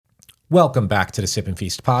Welcome back to the Sip and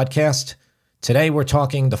Feast podcast. Today we're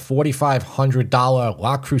talking the $4,500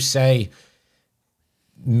 Le Creuset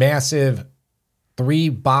massive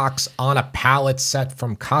 3-box on a pallet set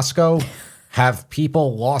from Costco. Have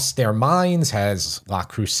people lost their minds? Has Le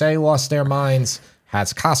Creuset lost their minds?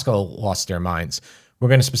 Has Costco lost their minds? We're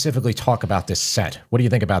going to specifically talk about this set. What do you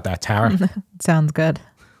think about that, Tara? Sounds good.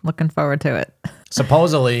 Looking forward to it.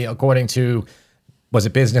 Supposedly, according to, was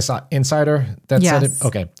it Business Insider that said it?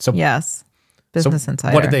 Okay. So yes, Business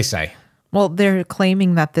Insider. What did they say? Well, they're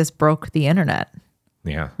claiming that this broke the internet.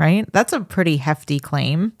 Yeah. Right? That's a pretty hefty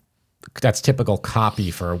claim. That's typical copy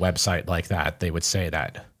for a website like that. They would say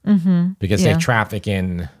that. Mm-hmm. Because they traffic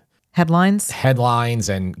in headlines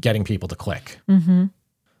and getting people to click. Mm-hmm.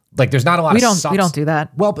 Like there's not a lot of substance. We don't do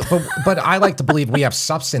that. Well, but I like to believe we have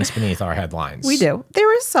substance beneath our headlines. We do.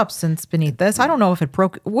 There is substance beneath this. I don't know if it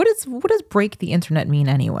broke. What does break the internet mean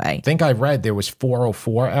anyway? I think I read there was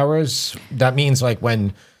 404 errors. That means like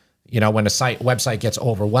when a website gets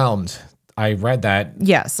overwhelmed. I read that.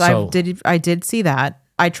 Yes, so, I did see that.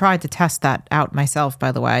 I tried to test that out myself,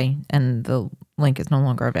 by the way, and the link is no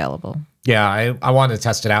longer available. Yeah, I wanted to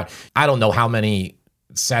test it out. I don't know how many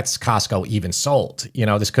sets Costco even sold.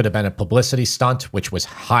 This could have been a publicity stunt, which was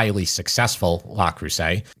highly successful, Le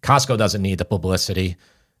Creuset. Costco doesn't need the publicity.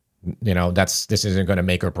 This isn't going to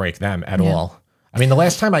make or break them at all. I mean, the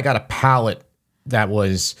last time I got a pallet that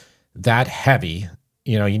was that heavy,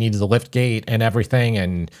 you needed the lift gate and everything,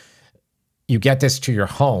 and you get this to your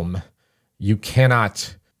home, you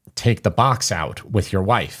cannot take the box out with your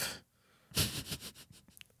wife.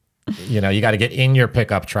 You got to get in your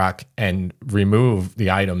pickup truck and remove the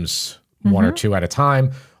items one or two at a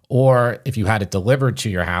time. Or if you had it delivered to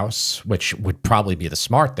your house, which would probably be the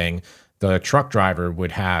smart thing, the truck driver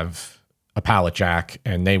would have a pallet jack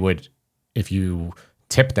and they would, if you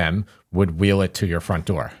tip them, would wheel it to your front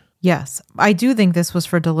door. Yes. I do think this was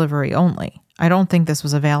for delivery only. I don't think this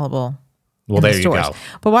was available in the stores. You go.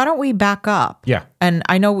 But why don't we back up? Yeah. And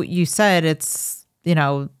I know what you said, it's,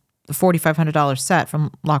 the $4,500 set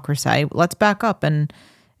from Le Creuset. Let's back up and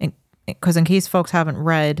because in case folks haven't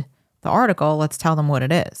read the article, let's tell them what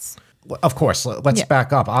it is. Of course, let's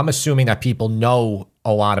back up. I'm assuming that people know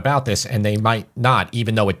a lot about this and they might not,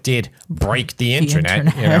 even though it did break the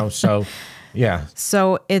internet. So yeah.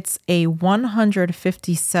 So it's a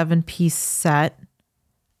 157-piece set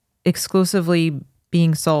exclusively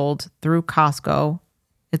being sold through Costco.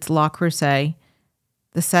 It's Le Creuset.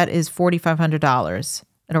 The set is $4,500.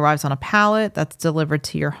 It arrives on a pallet that's delivered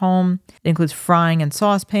to your home. It includes frying and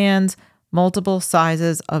saucepans, multiple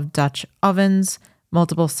sizes of Dutch ovens,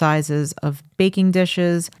 multiple sizes of baking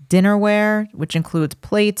dishes, dinnerware, which includes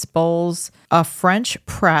plates, bowls, a French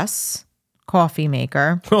press, coffee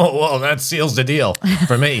maker. Oh, well, that seals the deal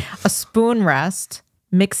for me. A spoon rest,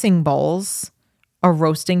 mixing bowls, a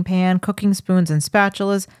roasting pan, cooking spoons and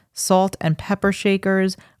spatulas, salt and pepper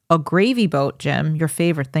shakers, a gravy boat, Jim, your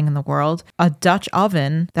favorite thing in the world, a Dutch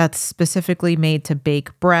oven that's specifically made to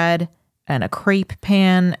bake bread, and a crepe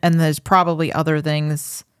pan, and there's probably other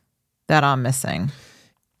things that I'm missing.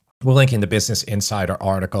 We'll link in the Business Insider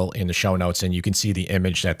article in the show notes, and you can see the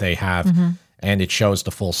image that they have, and it shows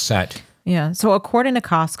the full set. Yeah, so according to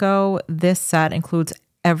Costco, this set includes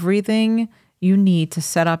everything you need to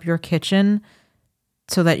set up your kitchen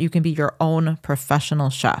so that you can be your own professional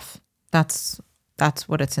chef. That's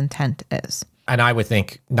what its intent is. And I would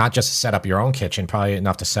think not just to set up your own kitchen, probably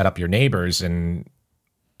enough to set up your neighbors and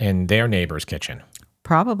their neighbor's kitchen.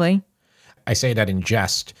 Probably. I say that in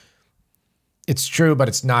jest. It's true, but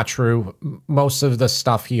it's not true. Most of the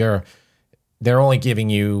stuff here, they're only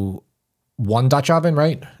giving you one Dutch oven,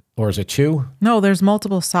 right? Or is it two? No, there's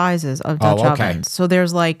multiple sizes of Dutch ovens. So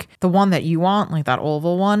there's like the one that you want, like that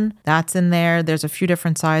oval one, that's in there. There's a few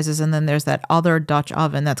different sizes. And then there's that other Dutch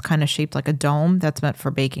oven that's kind of shaped like a dome that's meant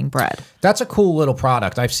for baking bread. That's a cool little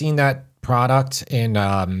product. I've seen that product in,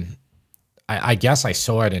 I guess I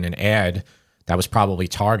saw it in an ad that was probably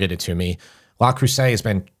targeted to me. Le Creuset has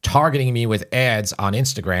been targeting me with ads on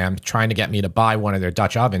Instagram, trying to get me to buy one of their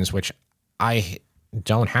Dutch ovens, which I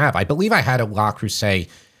don't have. I believe I had a Le Creuset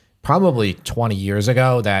probably 20 years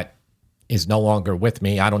ago that is no longer with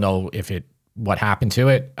me. I don't know what happened to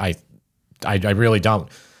it. I really don't.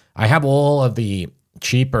 I have all of the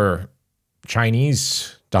cheaper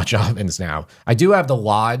Chinese Dutch ovens now. I do have the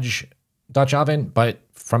Lodge Dutch oven, but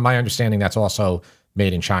from my understanding, that's also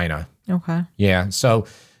made in China. Okay. Yeah. So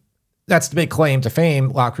that's the big claim to fame.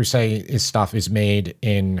 Le Creuset stuff is made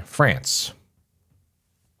in France.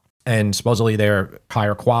 And supposedly they're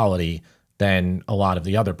higher quality than a lot of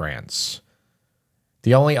the other brands.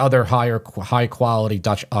 The only other high quality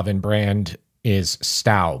Dutch oven brand is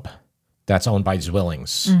Staub. that's owned by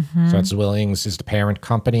Zwillings. So Zwillings is the parent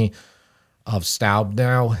company of Staub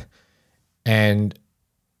now. And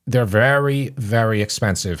they're very, very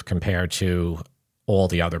expensive compared to all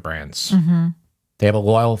the other brands. They have a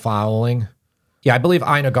loyal following. Yeah, I believe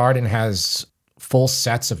Ina Garten has full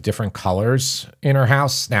sets of different colors in her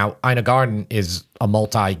house. Now, Ina Garten is a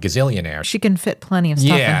multi-gazillionaire. She can fit plenty of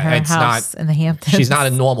stuff in her house in the Hamptons. She's not a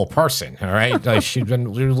normal person, all right? Like she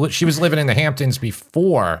was living in the Hamptons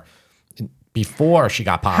before she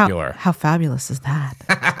got popular. How fabulous is that?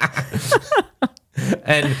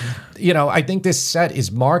 And, I think this set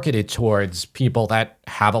is marketed towards people that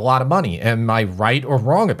have a lot of money. Am I right or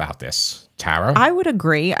wrong about this, Tara? I would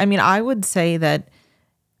agree. I mean, I would say that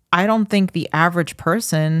I don't think the average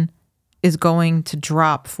person is going to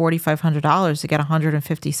drop $4,500 to get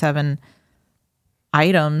 157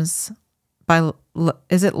 items by,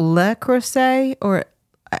 is it Le Creuset or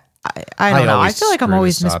I don't know. I feel like I'm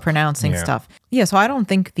always mispronouncing stuff. Yeah, so I don't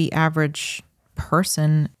think the average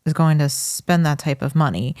person is going to spend that type of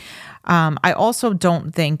money. I also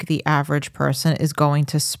don't think the average person is going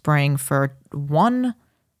to spring for one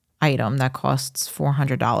item that costs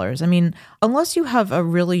 $400. I mean, unless you have a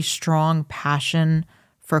really strong passion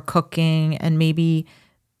for cooking and maybe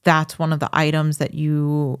that's one of the items that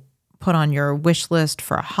you put on your wish list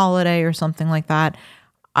for a holiday or something like that,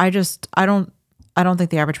 I don't think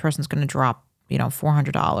the average person is going to drop,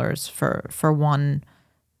 $400 for one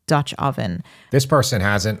Dutch oven. This person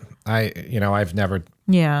hasn't. I've never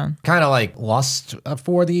kind of like lust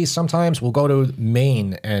for these. Sometimes we'll go to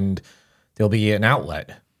Maine and there'll be an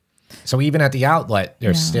outlet. So even at the outlet,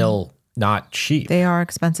 they're still not cheap. They are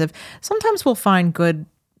expensive. Sometimes we'll find good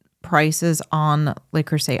prices on Le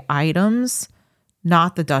Creuset items,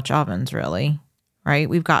 not the Dutch ovens, really, right?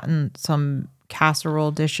 We've gotten some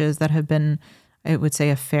casserole dishes that have been, I would say,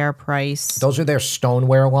 a fair price. Those are their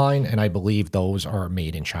stoneware line, and I believe those are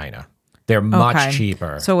made in China. They're much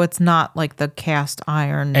cheaper. So it's not like the cast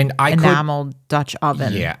iron and enamel Dutch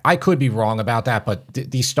oven. Yeah, I could be wrong about that, but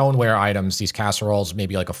these stoneware items, these casseroles,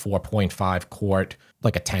 maybe like a 4.5 quart,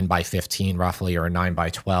 like a 10 by 15 roughly, or a 9 by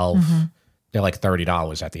 12. They're like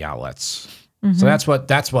 $30 at the outlets. So that's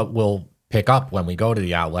what we'll pick up when we go to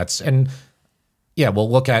the outlets. And yeah, we'll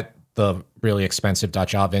look at the really expensive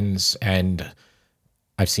Dutch ovens, and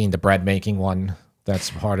I've seen the bread making one.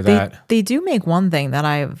 That's part of that. They do make one thing that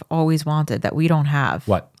I've always wanted that we don't have.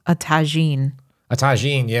 What? A tagine. A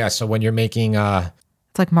tagine, yeah. So when you're making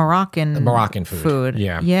it's like Moroccan food.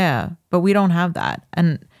 Yeah. But we don't have that.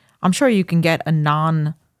 And I'm sure you can get a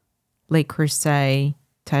non-Le Creuset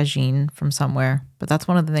tagine from somewhere. But that's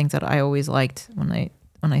one of the things that I always liked when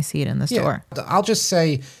I see it in the store. I'll just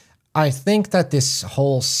say, I think that this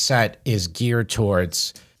whole set is geared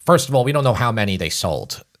towards, first of all, we don't know how many they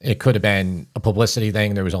sold. It could have been a publicity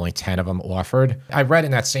thing. There was only 10 of them offered. I read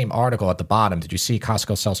in that same article at the bottom, did you see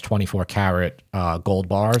Costco sells 24 karat gold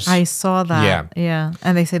bars? I saw that. Yeah.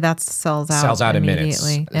 And they say that sells out in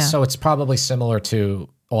immediately. minutes. Yeah. So it's probably similar to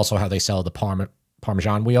also how they sell the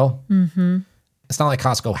Parmesan wheel. It's not like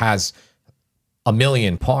Costco has a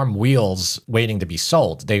million Parm wheels waiting to be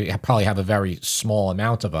sold. They probably have a very small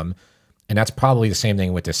amount of them. And that's probably the same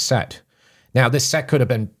thing with this set. Now, this set could have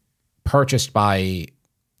been purchased by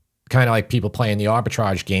kind of like people playing the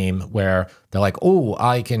arbitrage game where they're like, oh,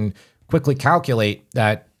 I can quickly calculate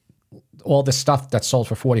that all this stuff that's sold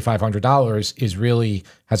for $4,500 is really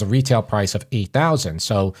has a retail price of $8,000.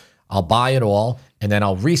 So I'll buy it all and then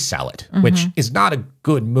I'll resell it, which is not a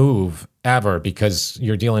good move ever because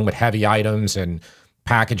you're dealing with heavy items and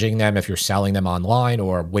packaging them if you're selling them online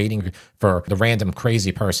or waiting for the random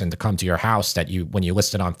crazy person to come to your house that when you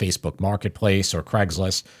list it on Facebook Marketplace or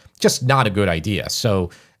Craigslist. Just not a good idea.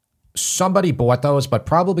 So somebody bought those, but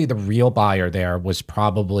probably the real buyer there was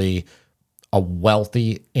probably a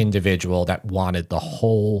wealthy individual that wanted the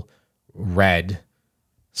whole red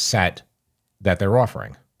set that they're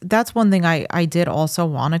offering. That's one thing I did also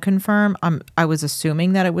want to confirm. I was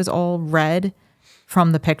assuming that it was all red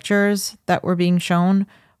from the pictures that were being shown,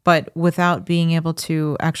 but without being able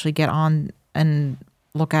to actually get on and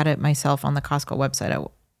look at it myself on the Costco website,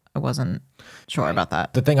 I wasn't sure about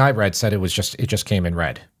that. The thing I read said it just came in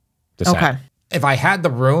red. Okay. If I had the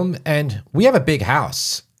room, and we have a big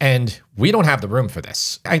house and we don't have the room for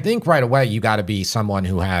this, I think right away you got to be someone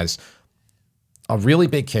who has a really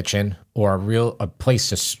big kitchen or a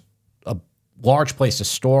large place to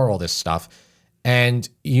store all this stuff. And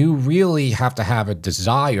you really have to have a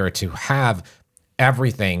desire to have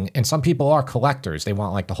everything. And some people are collectors. They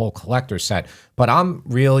want like the whole collector set. But I'm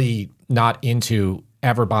really not into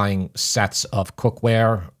ever buying sets of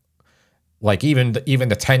cookware like even the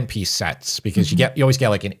 10-piece sets, because you always get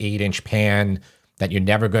like an 8-inch pan that you're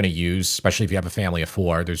never going to use, especially if you have a family of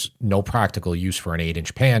 4. There's no practical use for an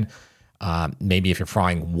 8-inch pan. Maybe if you're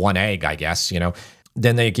frying one egg, I guess,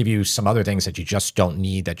 Then they give you some other things that you just don't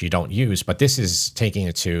need, that you don't use. But this is taking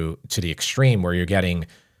it to the extreme, where you're getting,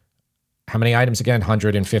 how many items again?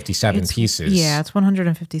 157 pieces. Yeah, it's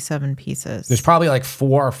 157 pieces. There's probably like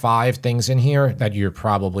 4 or 5 things in here that you're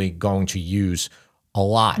probably going to use a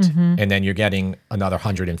lot. And then you're getting another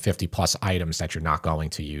 150 plus items that you're not going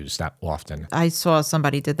to use that often. I saw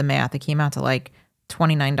somebody did the math. It came out to like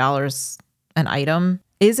 $29 an item.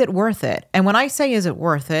 Is it worth it? And when I say is it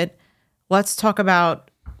worth it, let's talk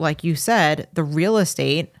about, like you said, the real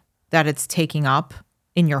estate that it's taking up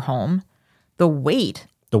in your home, the weight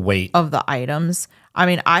of the items. I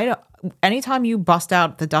mean, anytime you bust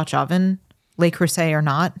out the Dutch oven, Le Creuset or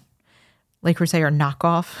not, Le Creuset or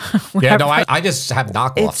knockoff. Yeah, no, I just have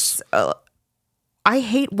knockoffs. I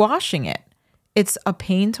hate washing it. It's a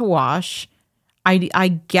pain to wash. I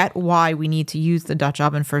get why we need to use the Dutch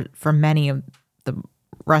oven for many of the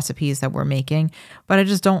recipes that we're making, but I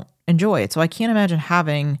just don't enjoy it. So I can't imagine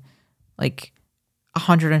having like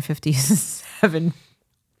 157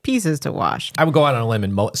 pieces to wash. I would go out on a limb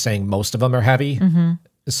and saying most of them are heavy.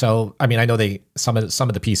 So, I mean, I know some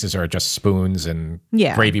of the pieces are just spoons and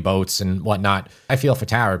gravy boats and whatnot. I feel for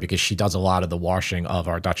Tara because she does a lot of the washing of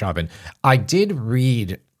our Dutch oven. I did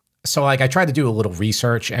read, so like I tried to do a little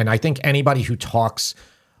research, and I think anybody who talks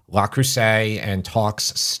Le Creuset and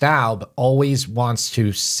talks Staub always wants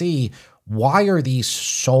to see, why are these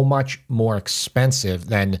so much more expensive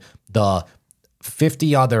than the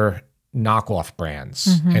 50 other knockoff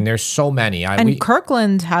brands? And there's so many.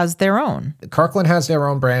 Kirkland has their own. Kirkland has their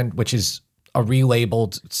own brand, which is a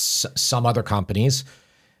relabeled some other companies.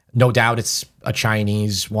 No doubt it's a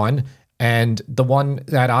Chinese one. And the one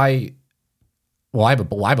that I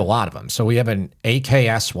have a lot of them. So we have an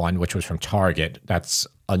AKS one, which was from Target. That's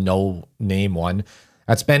a no-name one.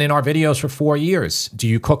 That's been in our videos for 4 years. Do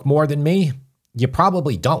you cook more than me? You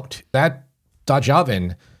probably don't. That Dutch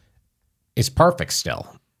oven is perfect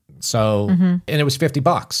still. So, and it was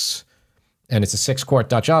 $50, and it's a 6-quart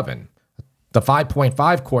Dutch oven. The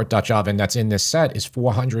 5.5 quart Dutch oven that's in this set is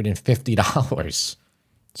 $450.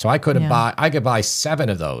 So I could buy 7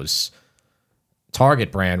 of those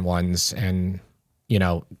Target brand ones, and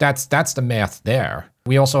that's the math there.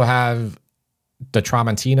 We also have the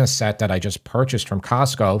Tramontina set that I just purchased from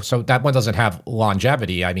Costco. So that one doesn't have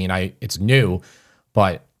longevity. I mean, it's new,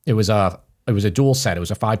 but it was a dual set. It was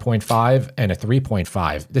a 5.5 and a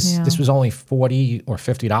 3.5. This was only $40 or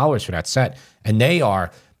 $50 for that set. And I'm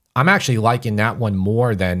actually liking that one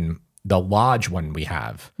more than the Lodge one we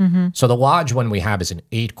have. So the Lodge one we have is an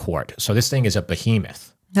 8-quart. So this thing is a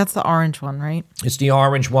behemoth. That's the orange one, right? It's the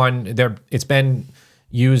orange one. It's been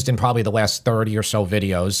used in probably the last 30 or so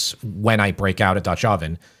videos when I break out a Dutch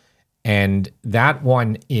oven. And that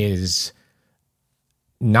one is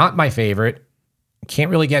not my favorite.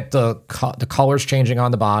 Can't really get the colors changing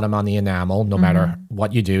on the bottom on the enamel, no matter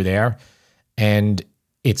what you do there. And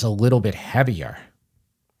it's a little bit heavier.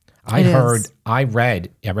 I read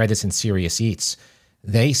this in Serious Eats.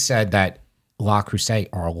 They said that Le Creuset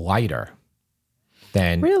are lighter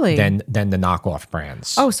than the knockoff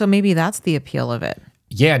brands. Oh, so maybe that's the appeal of it.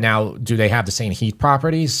 Yeah. Now, do they have the same heat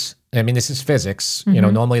properties? I mean, this is physics.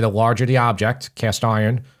 Normally the larger the object, cast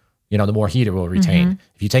iron, the more heat it will retain.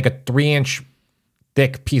 If you take a 3-inch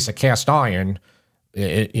thick piece of cast iron,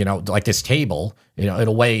 like this table,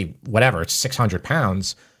 it'll weigh whatever, it's 600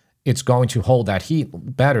 pounds. It's going to hold that heat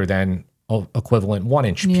better than equivalent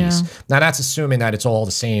 1-inch piece. Now, that's assuming that it's all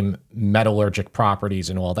the same metallurgic properties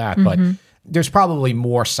and all that, but there's probably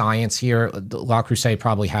more science here. Le Creuset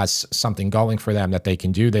probably has something going for them that they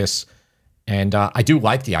can do this. And I do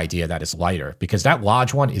like the idea that it's lighter, because that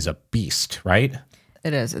Lodge one is a beast, right?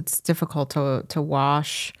 It is. It's difficult to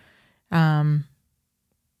wash. And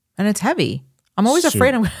it's heavy. I'm always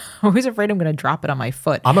afraid. I'm going to drop it on my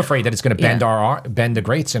foot. I'm afraid that it's going to bend the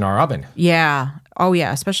grates in our oven. Yeah. Oh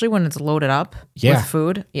yeah. Especially when it's loaded up with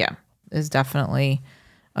food. Yeah, is definitely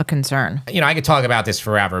a concern. I could talk about this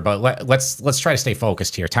forever, but let's try to stay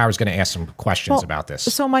focused here. Tara's going to ask some questions about this.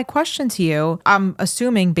 So my question to you, I'm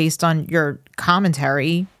assuming based on your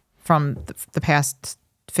commentary from the past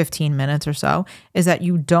 15 minutes or so, is that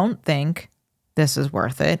you don't think this is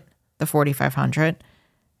worth it, the 4,500.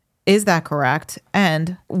 Is that correct?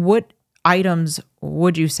 And what items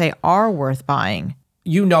would you say are worth buying?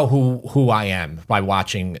 You know who I am by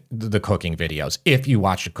watching the cooking videos, if you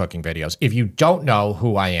watch the cooking videos. If you don't know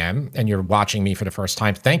who I am and you're watching me for the first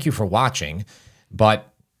time, thank you for watching.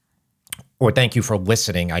 But or thank you for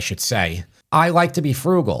listening, I should say. I like to be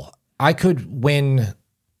frugal. I could win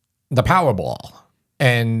the Powerball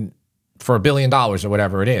and for $1 billion or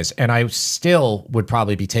whatever it is, and I still would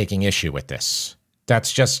probably be taking issue with this.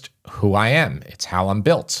 That's just who I am. It's how I'm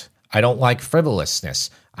built. I don't like frivolousness.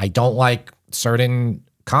 I don't like certain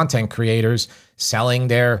content creators selling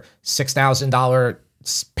their $6,000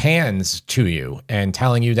 pans to you and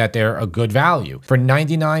telling you that they're a good value. For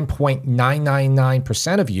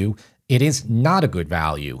 99.999% of you, it is not a good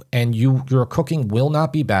value, and your cooking will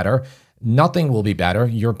not be better. Nothing will be better.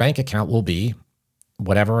 Your bank account will be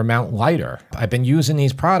whatever amount lighter. I've been using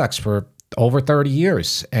these products for over 30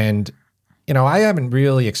 years, and I haven't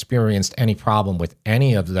really experienced any problem with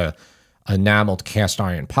any of the enameled cast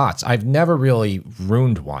iron pots. I've never really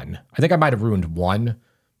ruined one. I think I might have ruined one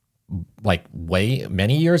like way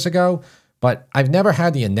many years ago, but I've never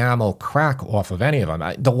had the enamel crack off of any of them.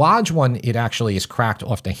 The Lodge one, it actually is cracked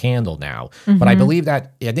off the handle now, but I believe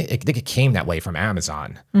that I think it came that way from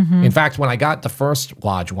Amazon. In fact, when I got the first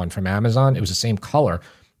Lodge one from Amazon, it was the same color.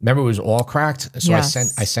 Remember, it was all cracked, so Yes.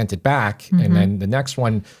 I sent it back, and then the next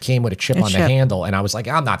one came with a chip on the handle, and I was like,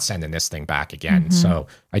 I'm not sending this thing back again. So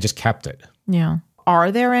I just kept it. Yeah.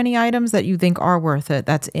 Are there any items that you think are worth it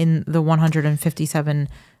that's in the 157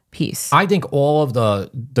 piece? I think all of the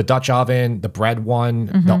Dutch oven, the bread one,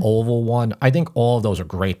 the oval one, I think all of those are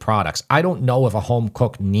great products. I don't know if a home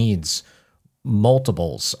cook needs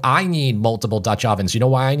multiples. I need multiple Dutch ovens. You know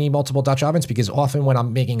why I need multiple Dutch ovens? Because often when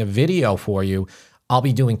I'm making a video for you, I'll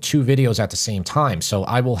be doing 2 videos at the same time. So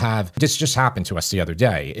I will have, this just happened to us the other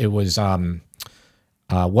day. It was,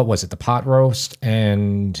 what was it? The pot roast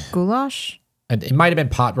and Goulash? and it might've been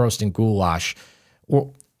pot roast and goulash.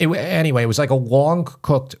 Anyway, it was like a long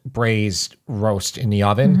cooked braised roast in the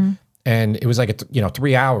oven. And it was like,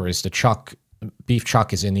 3 hours the beef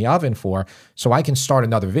chuck is in the oven for. So I can start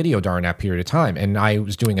another video during that period of time. And I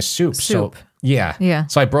was doing a soup. So yeah.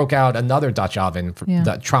 So I broke out another Dutch oven, for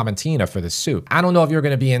the Tramontina, for the soup. I don't know if you're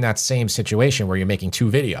going to be in that same situation where you're making 2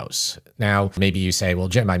 videos. Now, maybe you say, well,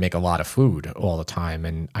 Jim, I make a lot of food all the time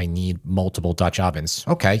and I need multiple Dutch ovens.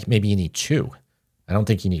 Okay, maybe you need 2. I don't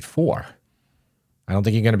think you need 4. I don't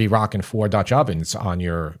think you're going to be rocking 4 Dutch ovens on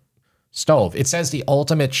your stove. It says the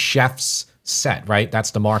ultimate chef's set, right?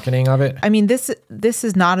 That's the marketing of it. I mean, this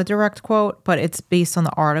is not a direct quote, but it's based on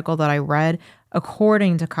the article that I read.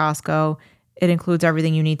 According to Costco, it includes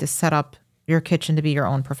everything you need to set up your kitchen to be your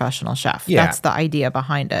own professional chef. Yeah. That's the idea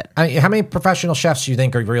behind it. I mean, how many professional chefs do you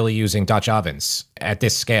think are really using Dutch ovens at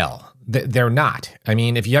this scale? They're not. I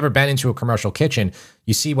mean, if you ever been into a commercial kitchen,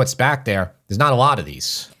 you see what's back there. There's not a lot of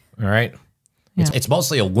these, all right? It's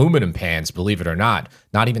mostly aluminum pans, believe it or not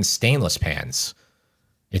even stainless pans.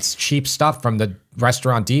 It's cheap stuff from the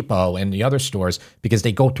Restaurant Depot and the other stores because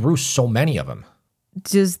they go through so many of them.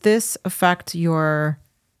 Does this affect your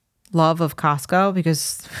love of Costco?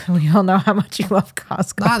 Because we all know how much you love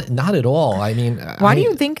Costco. Not at all. I mean, Why do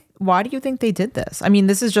you think they did this? I mean,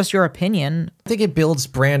 this is just your opinion. I think it builds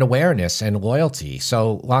brand awareness and loyalty.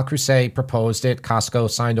 So Le Creuset proposed it. Costco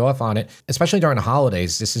signed off on it. Especially during the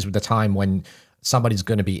holidays, this is the time when somebody's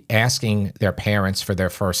going to be asking their parents for their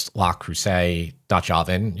first Le Creuset Dutch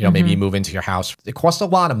oven. Maybe you move into your house. It costs a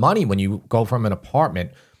lot of money when you go from an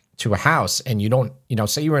apartment to a house and you don't,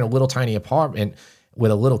 say you were in a little tiny apartment with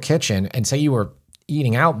a little kitchen and say you were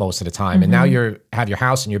eating out most of the time and now you have your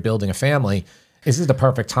house and you're building a family. This is the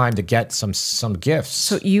perfect time to get some gifts.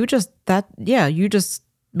 So you just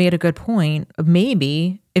made a good point.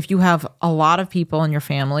 Maybe if you have a lot of people in your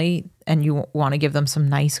family and you want to give them some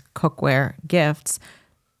nice cookware gifts,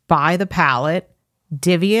 buy the pallet,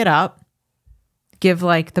 divvy it up, give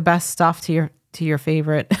like the best stuff to your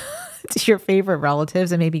favorite to your favorite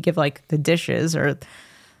relatives, and maybe give like the dishes or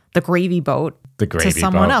the gravy boat to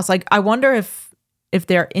someone else. Like I wonder if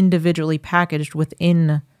they're individually packaged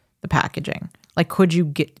within the packaging. Like could you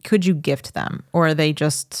gift them, or are they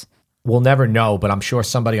just? We'll never know, but I'm sure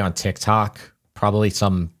somebody on TikTok, probably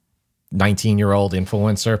some 19-year-old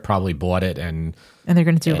influencer, probably bought it and they're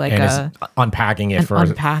going to do like is unpacking it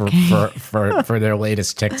for their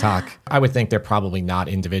latest TikTok. I would think they're probably not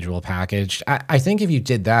individual packaged. I think if you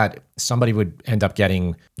did that, somebody would end up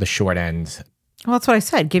getting the short end. Well, that's what I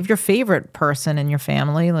said. Give your favorite person in your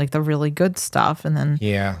family like the really good stuff, and then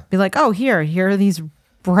be like, oh, here are these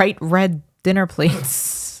bright red dinner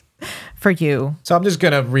plates for you. So I'm just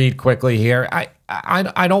gonna read quickly here.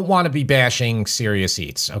 I don't want to be bashing Serious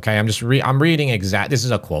Eats. Okay, I'm reading This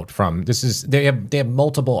is a quote from. They have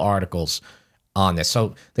multiple articles on this.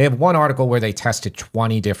 So they have one article where they tested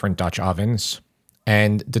 20 different Dutch ovens,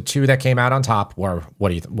 and the 2 that came out on top were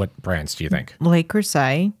what brands do you think? Le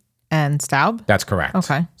Creuset and Staub. That's correct.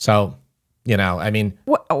 Okay. So I mean,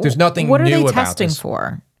 there's nothing What are new they about testing this.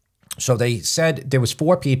 for? So they said there was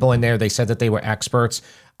 4 people in there. They said that they were experts.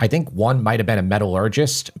 I think one might have been a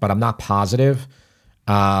metallurgist, but I'm not positive.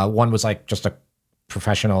 One was like just a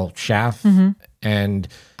professional chef. And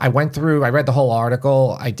I read the whole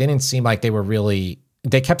article. I didn't seem like they were really,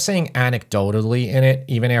 they kept saying anecdotally in it,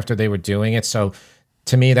 even after they were doing it. So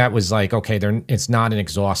to me, that was like, okay, it's not an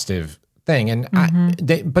exhaustive thing. And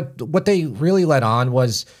but what they really let on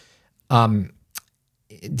was,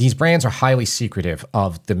 these brands are highly secretive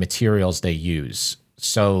of the materials they use.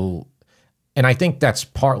 So, and I think that's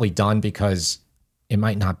partly done because it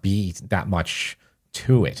might not be that much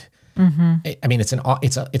to it. I mean, it's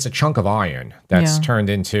a chunk of iron that's turned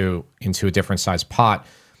into a different size pot,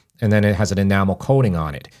 and then it has an enamel coating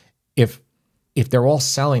on it. If they're all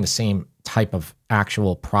selling the same type of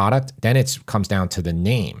actual product, then it comes down to the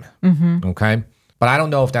name. Okay, but I don't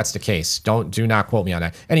know if that's the case. Do not quote me on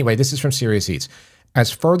that. Anyway, this is from Serious Eats. As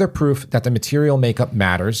further proof that the material makeup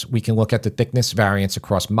matters, we can look at the thickness variance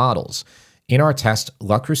across models. In our test,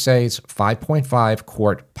 Le Creuset's 5.5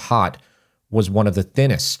 quart pot was one of the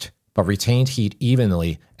thinnest, but retained heat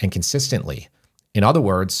evenly and consistently. In other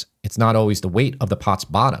words, it's not always the weight of the pot's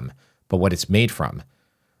bottom, but what it's made from.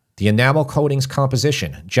 The enamel coating's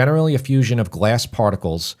composition, generally a fusion of glass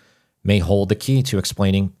particles, may hold the key to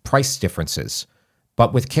explaining price differences.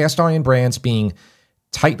 But with cast iron brands being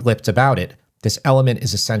tight-lipped about it, this element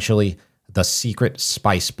is essentially the secret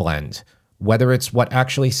spice blend. Whether it's what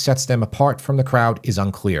actually sets them apart from the crowd is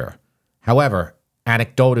unclear. However,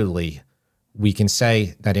 anecdotally, we can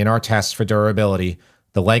say that in our tests for durability,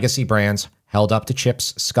 the legacy brands held up to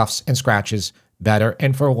chips, scuffs, and scratches better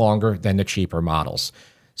and for longer than the cheaper models.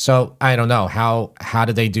 So I don't know, how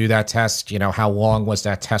did they do that test? How long was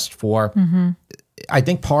that test for? I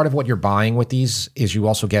think part of what you're buying with these is you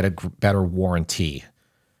also get a better warranty.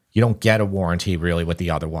 You don't get a warranty really with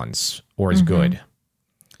the other ones, or as good.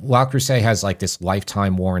 Le Creuset has like this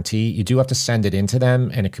lifetime warranty. You do have to send it into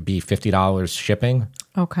them, and it could be $50 shipping.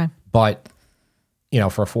 Okay. But,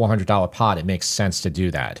 for a $400 pot, it makes sense to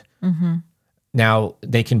do that. Now,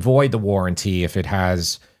 they can void the warranty if it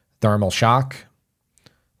has thermal shock.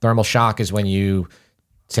 Thermal shock is when you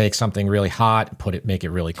take something really hot, make it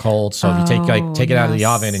really cold. So if you take it out of the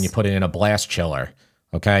oven and you put it in a blast chiller,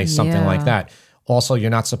 okay, something like that. Also, you're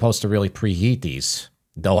not supposed to really preheat these,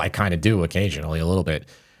 though I kind of do occasionally a little bit.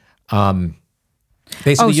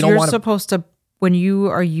 Basically, you don't want supposed to, when you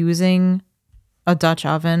are using a Dutch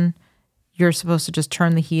oven, you're supposed to just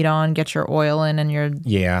turn the heat on, get your oil in, and your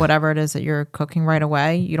whatever it is that you're cooking right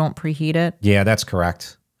away. You don't preheat it. Yeah, that's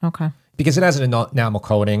correct. Okay. Because it has an enamel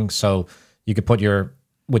coating, so you could put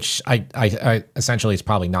which I essentially is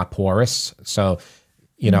probably not porous, so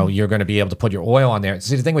you're going to be able to put your oil on there.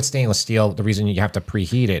 See, the thing with stainless steel, the reason you have to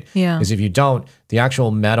preheat it is if you don't, the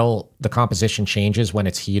actual metal, the composition changes when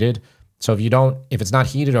it's heated. So if it's not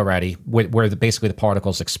heated already, where basically the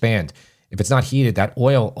particles expand, if it's not heated, that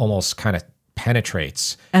oil almost kind of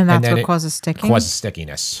penetrates. And that's what causes sticking? Causes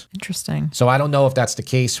stickiness. Interesting. So I don't know if that's the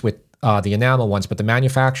case with the enamel ones, but the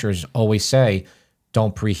manufacturers always say,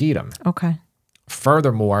 don't preheat them. Okay.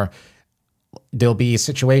 Furthermore, there'll be a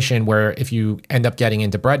situation where if you end up getting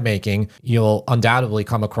into bread making, you'll undoubtedly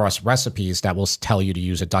come across recipes that will tell you to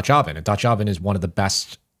use a Dutch oven. A Dutch oven is one of the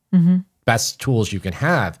best tools you can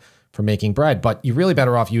have for making bread, but you're really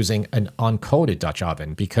better off using an uncoated Dutch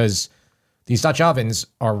oven because these Dutch ovens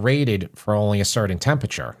are rated for only a certain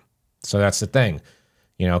temperature. So that's the thing.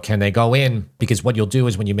 Can they go in? Because what you'll do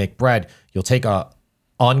is when you make bread, you'll take a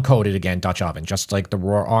uncoated, again, Dutch oven, just like the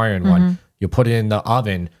raw iron one. You'll put it in the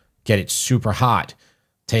oven, get it super hot,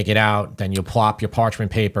 take it out, then you'll plop your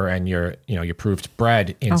parchment paper and your proofed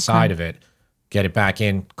bread inside of it, get it back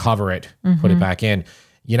in, cover it, put it back in.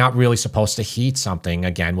 You're not really supposed to heat something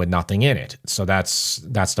again with nothing in it. So that's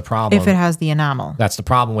the problem. If it has the enamel. That's the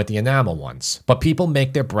problem with the enamel ones. But people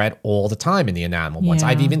make their bread all the time in the enamel ones.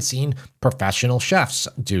 I've even seen professional chefs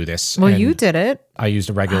do this. Well, you did it. I used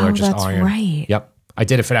a regular just iron. Right. Yep. I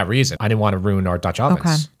did it for that reason. I didn't want to ruin our Dutch ovens.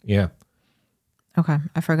 Okay. Yeah. Okay.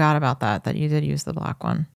 I forgot about that you did use the black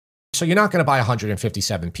one. So you're not going to buy a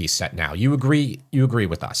 157-piece set now. You agree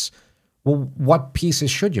with us. Well, what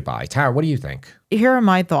pieces should you buy? Tara, what do you think? Here are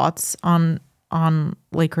my thoughts on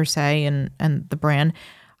Le Creuset and the brand.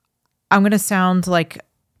 I'm going to sound like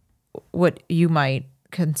what you might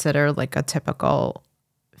consider like a typical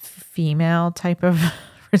female type of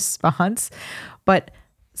response, but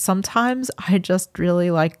sometimes I just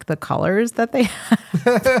really like the colors that they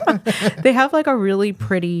have. They have like a really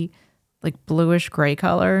pretty like bluish gray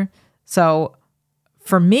color. So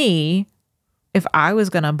for me, if I was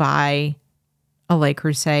going to buy a Le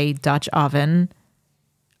Creuset Dutch oven,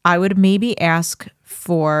 I would maybe ask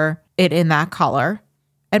for it in that color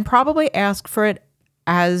and probably ask for it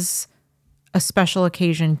as a special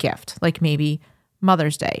occasion gift, like maybe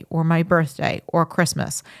Mother's Day or my birthday or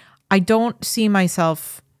Christmas. I don't see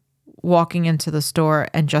myself walking into the store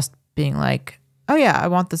and just being like, oh yeah, I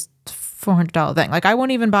want this $400 thing. Like I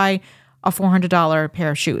won't even buy a $400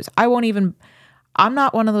 pair of shoes. I'm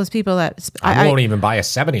not one of those people that I won't even buy a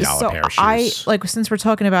 $70 pair of shoes. Since we're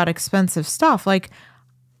talking about expensive stuff, like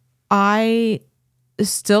I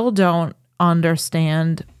still don't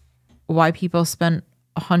understand why people spend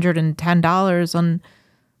 $110 on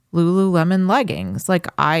Lululemon leggings. Like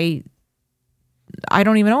I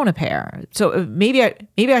don't even own a pair. So maybe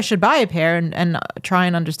I should buy a pair and try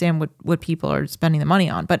and understand what people are spending the money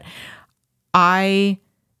on. But I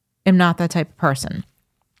am not that type of person.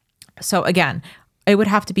 So again, it would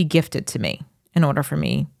have to be gifted to me in order for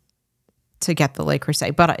me to get the Le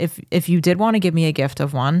Creuset. But if you did want to give me a gift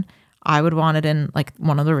of one, I would want it in like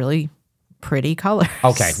one of the really pretty colors.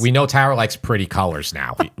 Okay, we know Tara likes pretty colors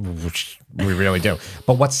now, which we really do.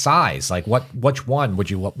 But what size? Like, which one would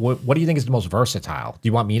you? What do you think is the most versatile? Do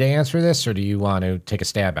you want me to answer this, or do you want to take a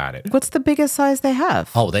stab at it? What's the biggest size they have?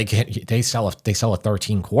 Oh, they sell a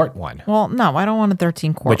 13-quart one. Well, no, I don't want a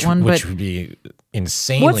 13-quart one, which would be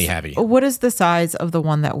insanely heavy. What is the size of the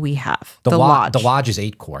one that we have? The Lodge. The Lodge is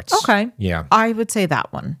 8 quarts. Okay, yeah, I would say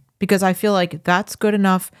that one because I feel like that's good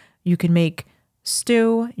enough. You can make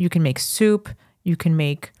stew, you can make soup, you can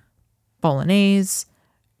make bolognese,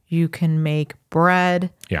 you can make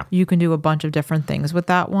bread. Yeah. You can do a bunch of different things with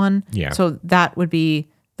that one. Yeah. So that would be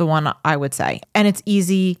the one I would say. And it's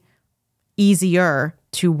easier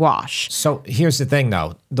to wash. So here's the thing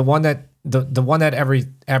though. The one that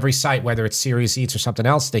every site, whether it's Serious Eats or something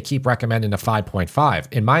else, they keep recommending the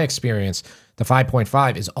 5.5. In my experience, the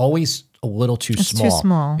 5.5 is always a little too small. It's too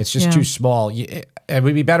small. It's just too small. It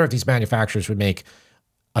would be better if these manufacturers would make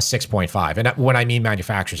a 6.5. And when I mean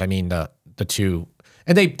manufacturers, I mean the two.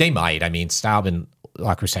 And they might. I mean, Staub and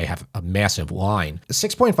Le Creuset have a massive line.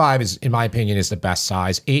 6.5 is, in my opinion, is the best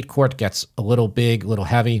size. 8-quart gets a little big, a little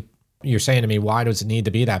heavy. You're saying to me, why does it need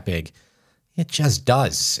to be that big? It just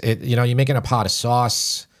does. You're making a pot of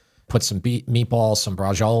sauce, put some meatballs, some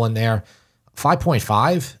braciole in there.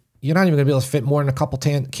 5.5, you're not even going to be able to fit more than a couple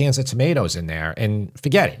cans of tomatoes in there, and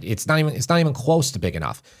forget it. It's not even close to big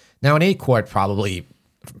enough. Now, an 8-quart probably,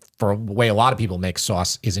 for the way a lot of people make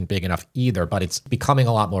sauce, isn't big enough either, but it's becoming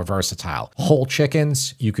a lot more versatile. Whole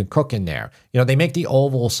chickens, you can cook in there. They make the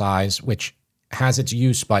oval size, which has its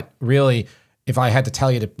use, but really, if I had to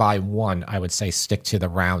tell you to buy one, I would say stick to the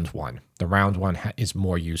round one. The round one is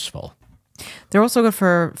more useful. They're also good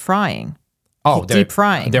for frying. Oh, deep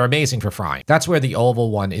frying. They're amazing for frying. That's where the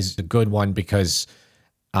oval one is the good one because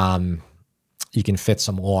you can fit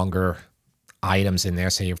some longer items in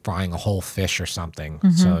there. Say you're frying a whole fish or something,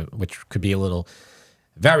 so which could be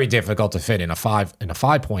very difficult to fit in a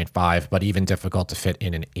 5.5, but even difficult to fit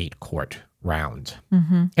in an 8-quart round.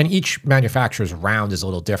 And each manufacturer's round is a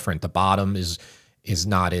little different. The bottom is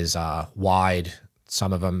not as wide.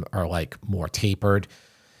 Some of them are like more tapered.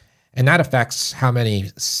 And that affects how many,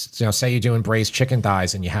 say you're doing braised chicken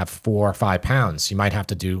thighs and you have 4 or 5 pounds. You might have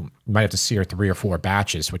to sear 3 or 4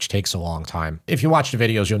 batches, which takes a long time. If you watch the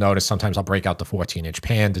videos, you'll notice sometimes I'll break out the 14-inch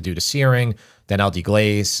pan to do the searing. Then I'll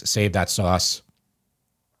deglaze, save that sauce,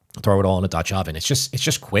 throw it all in a Dutch oven. It's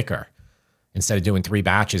just quicker instead of doing 3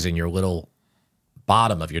 batches in your little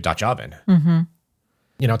bottom of your Dutch oven.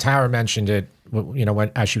 Tara mentioned it,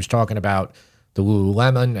 as she was talking about the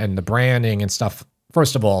Lululemon and the branding and stuff.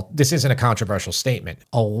 First of all, this isn't a controversial statement.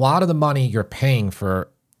 A lot of the money you're paying for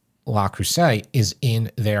Le Creuset is in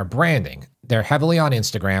their branding. They're heavily on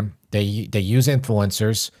Instagram. They use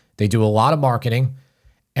influencers. They do a lot of marketing,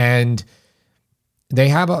 and they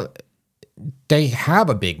have a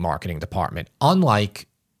big marketing department. Unlike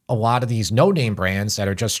a lot of these no-name brands that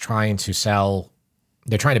are just trying to sell,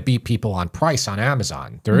 they're trying to beat people on price on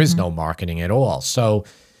Amazon. There is no marketing at all. So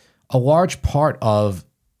a large part of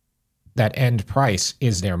that end price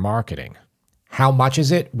is their marketing. How much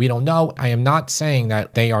is it? We don't know. I am not saying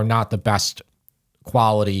that they are not the best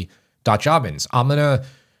quality Dutch ovens. I'm going to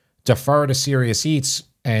defer to Serious Eats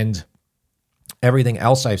and everything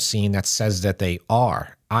else I've seen that says that they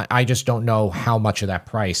are. I just don't know how much of that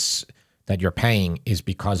price that you're paying is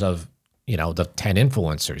because of the 10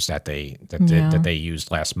 influencers that they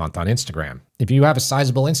used last month on Instagram. If you have a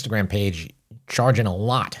sizable Instagram page, charging a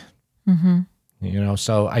lot.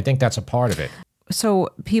 So I think that's a part of it. So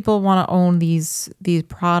people want to own these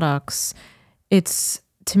products.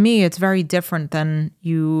 To me, it's very different than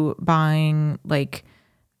you buying like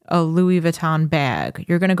a Louis Vuitton bag.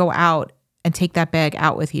 You're going to go out and take that bag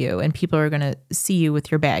out with you, and people are going to see you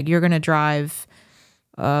with your bag. You're going to drive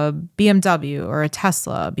a BMW or a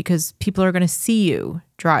Tesla because people are going to see you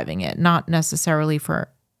driving it, not necessarily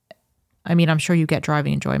I'm sure you get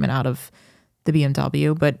driving enjoyment out of the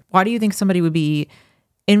BMW, but why do you think somebody would be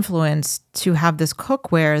influenced to have this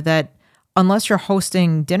cookware that, unless you're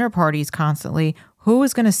hosting dinner parties constantly, who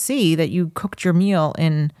is going to see that you cooked your meal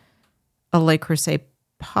in a Le Creuset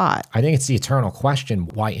pot? I think it's the eternal question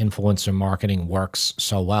why influencer marketing works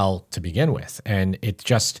so well to begin with. And it's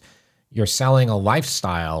just, you're selling a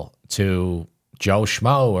lifestyle to Joe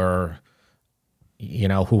Schmo or,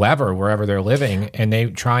 whoever, wherever they're living, and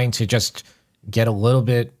they're trying to just get a little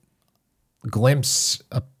bit glimpse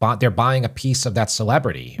about, they're buying a piece of that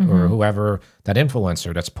celebrity or whoever, that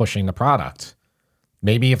influencer that's pushing the product.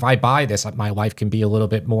 Maybe if I buy this, my life can be a little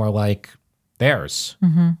bit more like theirs.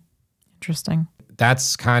 Interesting.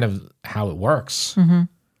 That's kind of how it works.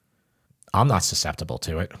 I'm not susceptible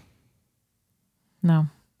to it. No.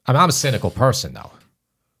 I'm a cynical person, though.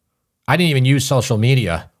 I didn't even use social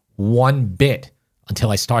media one bit until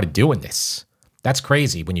I started doing this. That's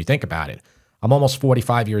crazy when you think about it. I'm almost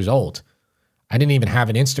 45 years old. I didn't even have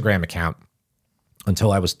an Instagram account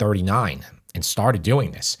until I was 39 and started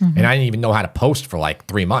doing this. And I didn't even know how to post for like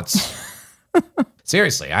 3 months.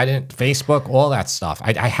 Seriously, I didn't, Facebook, all that stuff.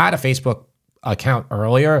 I had a Facebook account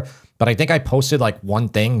earlier, but I think I posted like one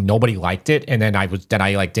thing, nobody liked it, and then I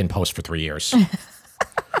didn't post for 3 years.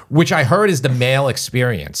 Which I heard is the male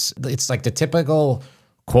experience. It's like the typical,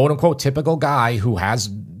 quote unquote, typical guy who has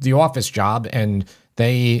the office job, and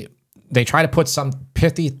they try to put some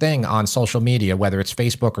pithy thing on social media, whether it's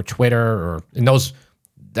Facebook or Twitter those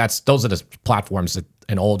are the platforms that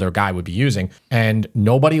an older guy would be using, and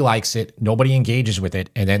nobody likes it, nobody engages with it,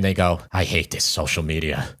 and then they go, I hate this social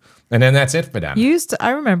media. And then that's it for them.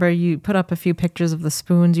 I remember you put up a few pictures of the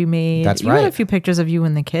spoons you made. That's right. You had a few pictures of you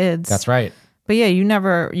and the kids. That's right. But yeah, you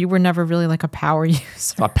were never really like a power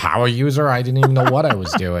user. A power user? I didn't even know what I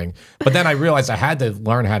was doing. But then I realized I had to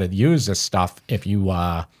learn how to use this stuff. If you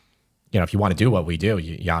want to do what we do,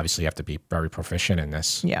 you obviously have to be very proficient in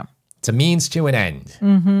this. Yeah. It's a means to an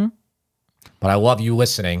end. But I love you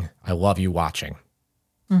listening. I love you watching.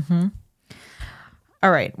 All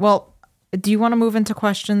right. Well, do you want to move into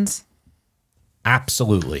questions?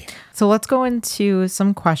 Absolutely. So let's go into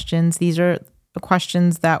some questions. These are the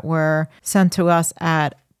questions that were sent to us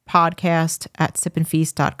at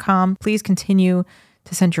podcast@sipandfeast.com. Please continue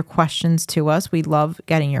to send your questions to us. We love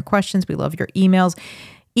getting your questions. We love your emails.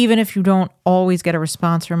 Even if you don't always get a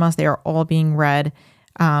response from us, they are all being read.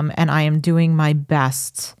 And I am doing my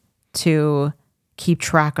best to keep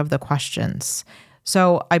track of the questions.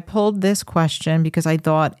 So I pulled this question because I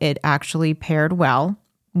thought it actually paired well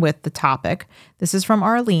with the topic. This is from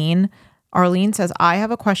Arlene. Arlene says, I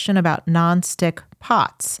have a question about nonstick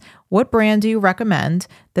pots. What brand do you recommend?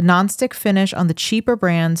 The nonstick finish on the cheaper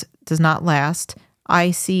brands does not last.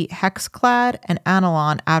 I see Hexclad and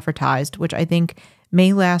Analon advertised, which I think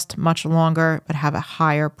may last much longer but have a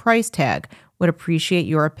higher price tag. Would appreciate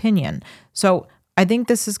your opinion. So I think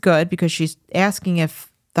this is good because she's asking if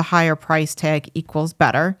the higher price tag equals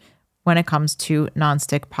better when it comes to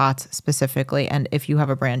nonstick pots specifically, and if you have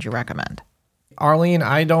a brand you recommend. Arlene,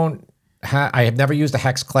 I have never used a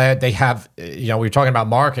Hexclad. They have, we were talking about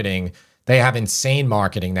marketing. They have insane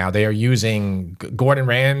marketing now. They are using, Gordon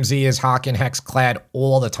Ramsay is hawking Hexclad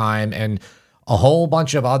all the time, and a whole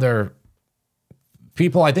bunch of other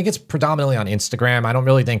people. I think it's predominantly on Instagram. I don't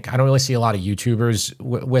really see a lot of YouTubers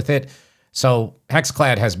with it. So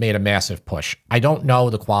Hexclad has made a massive push. I don't know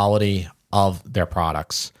the quality of their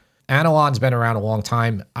products. Analon's been around a long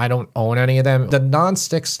time. I don't own any of them. The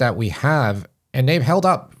non-sticks that we have, and they've held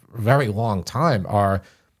up a very long time, are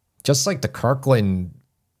just like the Kirkland.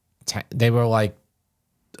 They were like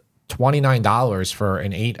 $29 for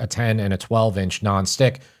an 8, a 10, and a 12-inch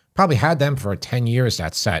non-stick. Probably had them for 10 years,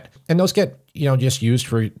 that set. And those get, just used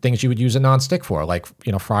for things you would use a non-stick for, like,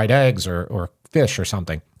 fried eggs or fish or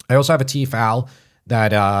something. I also have a Tefal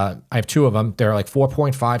that I have 2 of them. They're like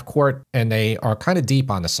 4.5 quart, and they are kind of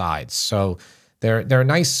deep on the sides. So they're a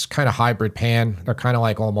nice kind of hybrid pan. They're kind of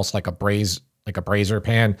like almost like a brazier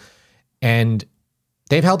pan, and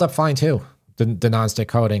they've held up fine too. The nonstick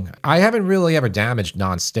coating. I haven't really ever damaged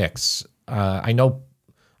nonsticks. I know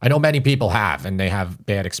many people have, and they have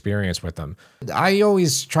bad experience with them. I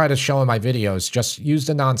always try to show in my videos, just use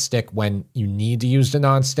the nonstick when you need to use the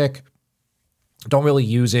nonstick. Don't really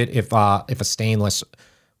use it if a stainless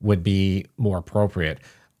would be more appropriate.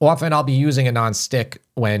 Often I'll be using a nonstick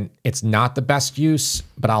when it's not the best use,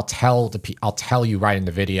 but I'll tell you right in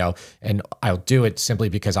the video, and I'll do it simply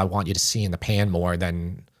because I want you to see in the pan more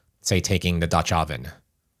than, say, taking the Dutch oven.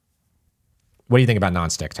 What do you think about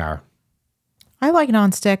nonstick, Tara? I like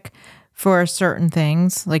nonstick for certain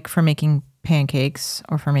things, like for making pancakes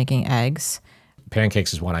or for making eggs.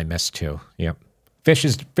 Pancakes is one I miss too. Yep. Fish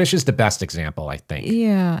is the best example, I think.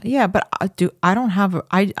 Yeah, but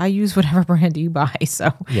I use whatever brand you buy,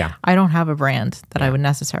 so yeah. I don't have a brand that I would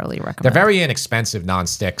necessarily recommend. They're very inexpensive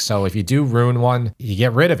nonstick, so if you do ruin one, you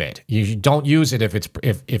get rid of it. You don't use it if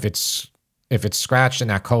it's scratched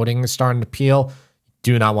and that coating is starting to peel.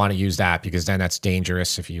 Do not want to use that because then that's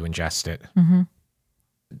dangerous if you ingest it. Mm-hmm.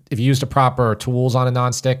 If you use the proper tools on a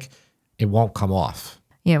nonstick, it won't come off.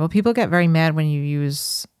 Yeah, well, people get very mad when you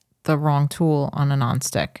use the wrong tool on a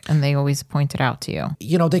nonstick, and they always point it out to you.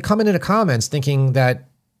 You know, they come into the comments thinking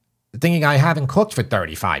I haven't cooked for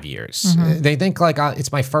 35 years. Mm-hmm. They think like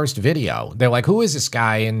it's my first video. They're like, who is this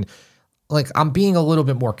guy? And like, I'm being a little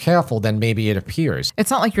bit more careful than maybe it appears.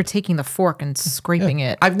 It's not like you're taking the fork and scraping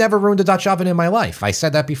it. I've never ruined a Dutch oven in my life. I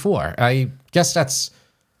said that before. I guess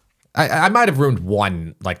I might have ruined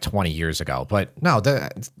one like 20 years ago, but no,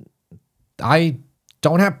 I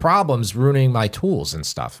don't have problems ruining my tools and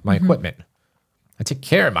stuff, my equipment. I take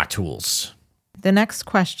care of my tools. The next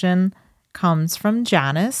question comes from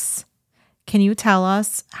Janice. Can you tell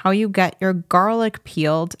us how you get your garlic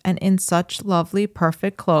peeled and in such lovely,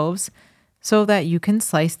 perfect cloves so that you can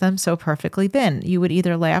slice them so perfectly thin? You would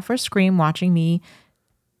either laugh or scream watching me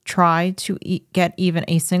try to get even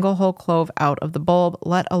a single whole clove out of the bulb,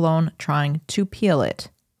 let alone trying to peel it.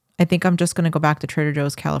 I think I'm just going to go back to Trader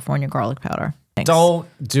Joe's California garlic powder. Thanks. Don't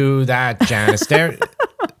do that, Janice.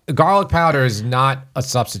 Garlic powder is not a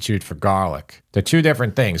substitute for garlic. They're two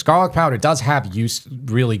different things. Garlic powder does have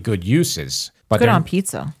really good uses. But good on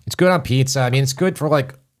pizza. It's good on pizza. I mean, it's good for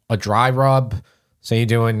like a dry rub. Say you're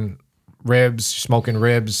doing ribs, smoking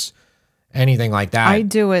ribs, anything like that. I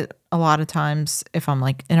do it a lot of times if I'm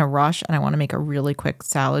like in a rush and I want to make a really quick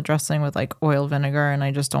salad dressing with like oil vinegar and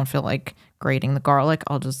I just don't feel like grating the garlic.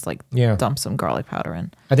 I'll just like dump some garlic powder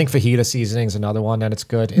in. I think fajita seasoning is another one that it's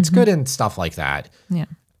good. It's good in stuff like that. Yeah.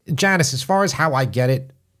 Janice, as far as how I get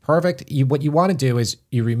it perfect, what you want to do is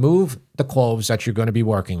you remove the cloves that you're going to be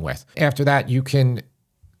working with. After that, you can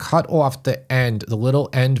cut off the little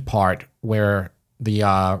end part where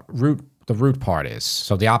the root part is.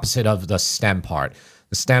 So the opposite of the stem part.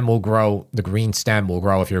 The stem will grow, the green stem will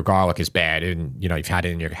grow if your garlic is bad and you've had it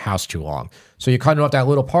in your house too long. So you cut off that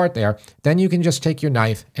little part there. Then you can just take your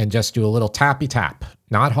knife and just do a little tappy tap.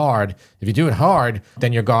 Not hard. If you do it hard,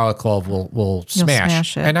 then your garlic clove will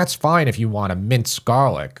smash. It. And that's fine if you want to mince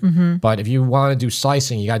garlic. But if you want to do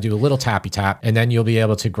slicing, you got to do a little tappy tap, and then you'll be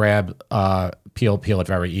able to grab, peel it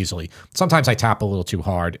very easily. Sometimes I tap a little too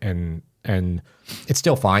hard, and it's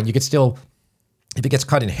still fine. You could still, if it gets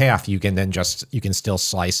cut in half, you can still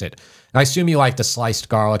slice it. And I assume you like the sliced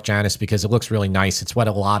garlic, Janice, because it looks really nice. It's what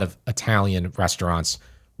a lot of Italian restaurants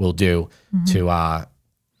will do to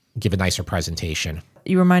give a nicer presentation.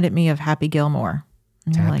 You reminded me of Happy Gilmore.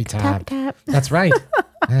 Tappy tap. Tap. That's right.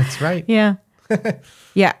 That's right. Yeah.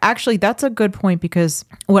 Yeah, actually, that's a good point because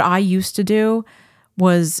what I used to do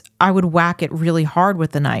was I would whack it really hard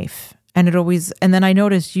with the knife. And then I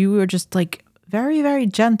noticed you were just like very, very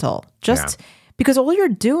gentle. Because all you're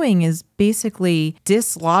doing is basically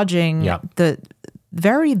dislodging the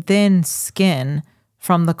very thin skin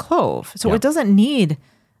from the clove. So it doesn't need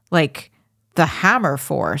like the hammer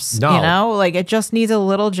force, like it just needs a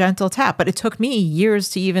little gentle tap. But it took me years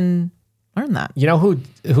to even learn that. You know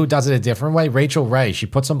who does it a different way? Rachel Ray. She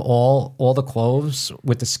puts them all the cloves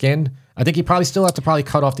with the skin. I think you probably still have to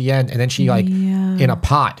cut off the end, and then she in a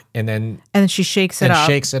pot, and then she shakes it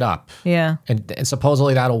up. Yeah, and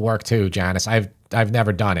supposedly that'll work too, Janice. I've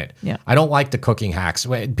never done it. Yeah, I don't like the cooking hacks.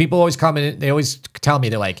 People always come in, they always tell me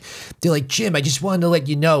they're like, Jim, I just wanted to let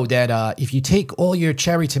you know that if you take all your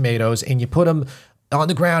cherry tomatoes and you put them on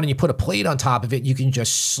the ground and you put a plate on top of it, you can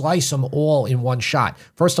just slice them all in one shot.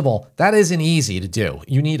 First of all, that isn't easy to do.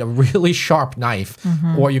 You need a really sharp knife,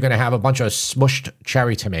 or you're going to have a bunch of smushed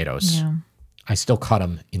cherry tomatoes. Yeah. I still cut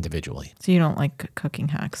them individually. So you don't like cooking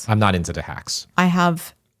hacks? I'm not into the hacks. I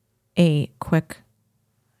have a quick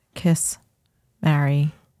kiss,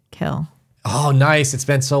 marry, kill. Oh, nice. It's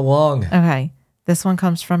been so long. Okay. This one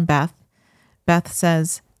comes from Beth. Beth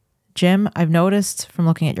says, Jim, I've noticed from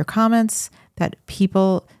looking at your comments that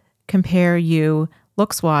people compare you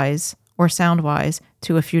looks-wise or sound-wise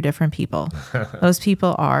to a few different people. Those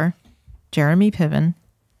people are Jeremy Piven,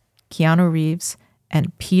 Keanu Reeves,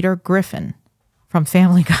 and Peter Griffin from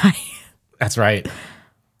Family Guy. That's right.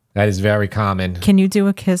 That is very common. Can you do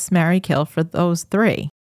a kiss, marry, kill for those three?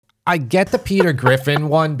 I get the Peter Griffin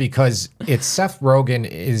one because it's Seth Rogen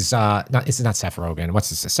is not. It's not Seth Rogen.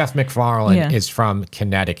 What's this? Seth MacFarlane is from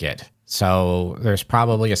Connecticut, so there's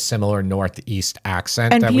probably a similar Northeast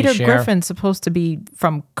accent And that Peter we share. Griffin's supposed to be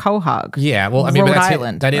from Quahog. Yeah, well, I mean, Rhode but that's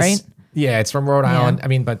Island, that is right? yeah, it's from Rhode Island. I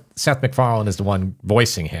mean, but Seth MacFarlane is the one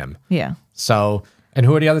voicing him. Yeah. So, and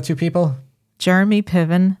who are the other two people? Jeremy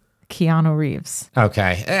Piven, Keanu Reeves.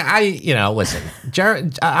 Okay. Listen,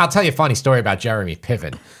 I'll tell you a funny story about Jeremy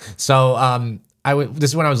Piven. So, this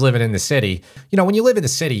is when I was living in the city. You know, when you live in the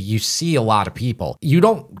city, you see a lot of people. You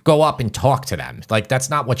don't go up and talk to them. Like, that's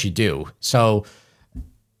not what you do. So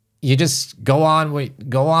you just go on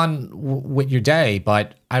with your day.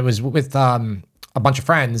 But I was with a bunch of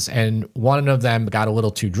friends, and one of them got a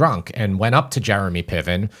little too drunk and went up to Jeremy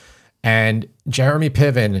Piven, and Jeremy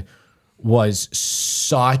Piven was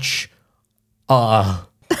such a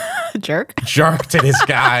jerk to this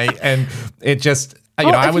guy, and it just he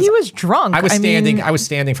was drunk. I was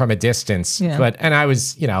standing from a distance, but I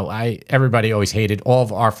was everybody always hated all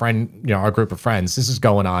of our our group of friends. This is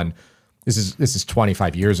going on. This is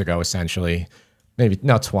 25 years ago, essentially. Maybe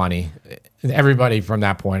not 20. Everybody from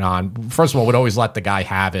that point on, first of all, would always let the guy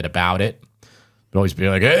have it about it. Would always be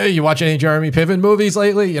like, "Hey, you watch any Jeremy Piven movies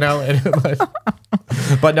lately?"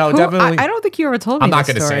 But no, definitely. I don't think you ever told me. I'm not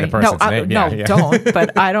going to say the person's name. Don't.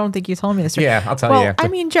 But I don't think you told me this story. Yeah, I'll tell you. I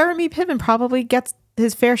mean, Jeremy Piven probably gets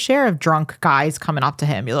his fair share of drunk guys coming up to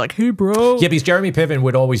him. You're like, "Hey, bro." Yeah, because Jeremy Piven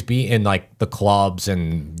would always be in like the clubs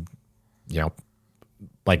and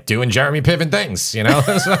like doing Jeremy Piven things.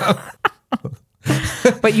 So.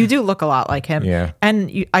 But you do look a lot like him. Yeah.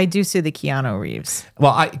 And I do see the Keanu Reeves.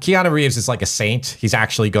 Well, Keanu Reeves is like a saint. He's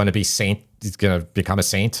actually going to be saint. He's going to become a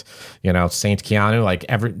saint. Saint Keanu.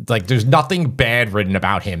 Like there's nothing bad written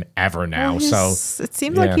about him ever now. Well, so it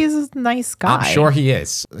seems like he's a nice guy. I'm sure he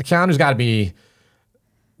is. Keanu's got to be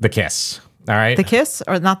the kiss. All right. The kiss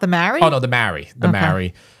or not the marry? Oh no, the marry.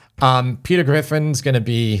 Marry. Peter Griffin's going to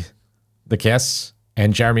be the kiss,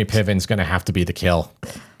 and Jeremy Piven's going to have to be the kill.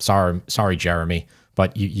 Sorry, Jeremy,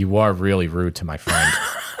 but you are really rude to my friend.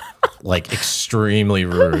 Like extremely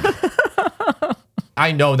rude.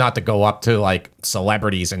 I know not to go up to like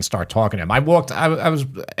celebrities and start talking to them. I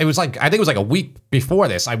think it was like a week before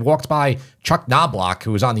this. I walked by Chuck Knobloch,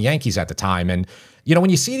 who was on the Yankees at the time. And, when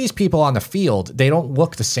you see these people on the field, they don't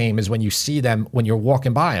look the same as when you see them when you're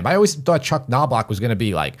walking by them. I always thought Chuck Knobloch was going to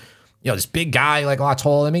be like, this big guy, like a lot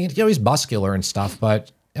taller. I mean, he's muscular and stuff,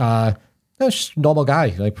 but, just a normal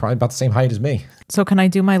guy, like probably about the same height as me. So can I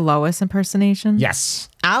do my Lois impersonation? Yes.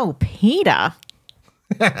 Oh, Peter.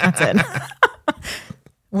 That's it.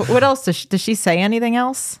 What else? Does she say anything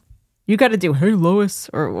else? You got to do, hey, Lois.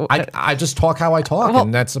 Or I just talk how I talk,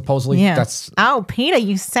 and that's supposedly, that's... Oh, Peter,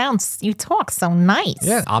 you talk so nice.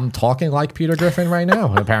 Yeah, I'm talking like Peter Griffin right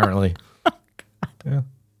now, apparently.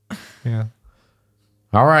 Yeah.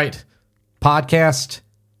 All right. Podcast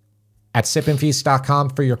at sipandfeast.com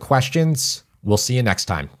for your questions. We'll see you next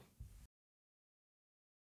time.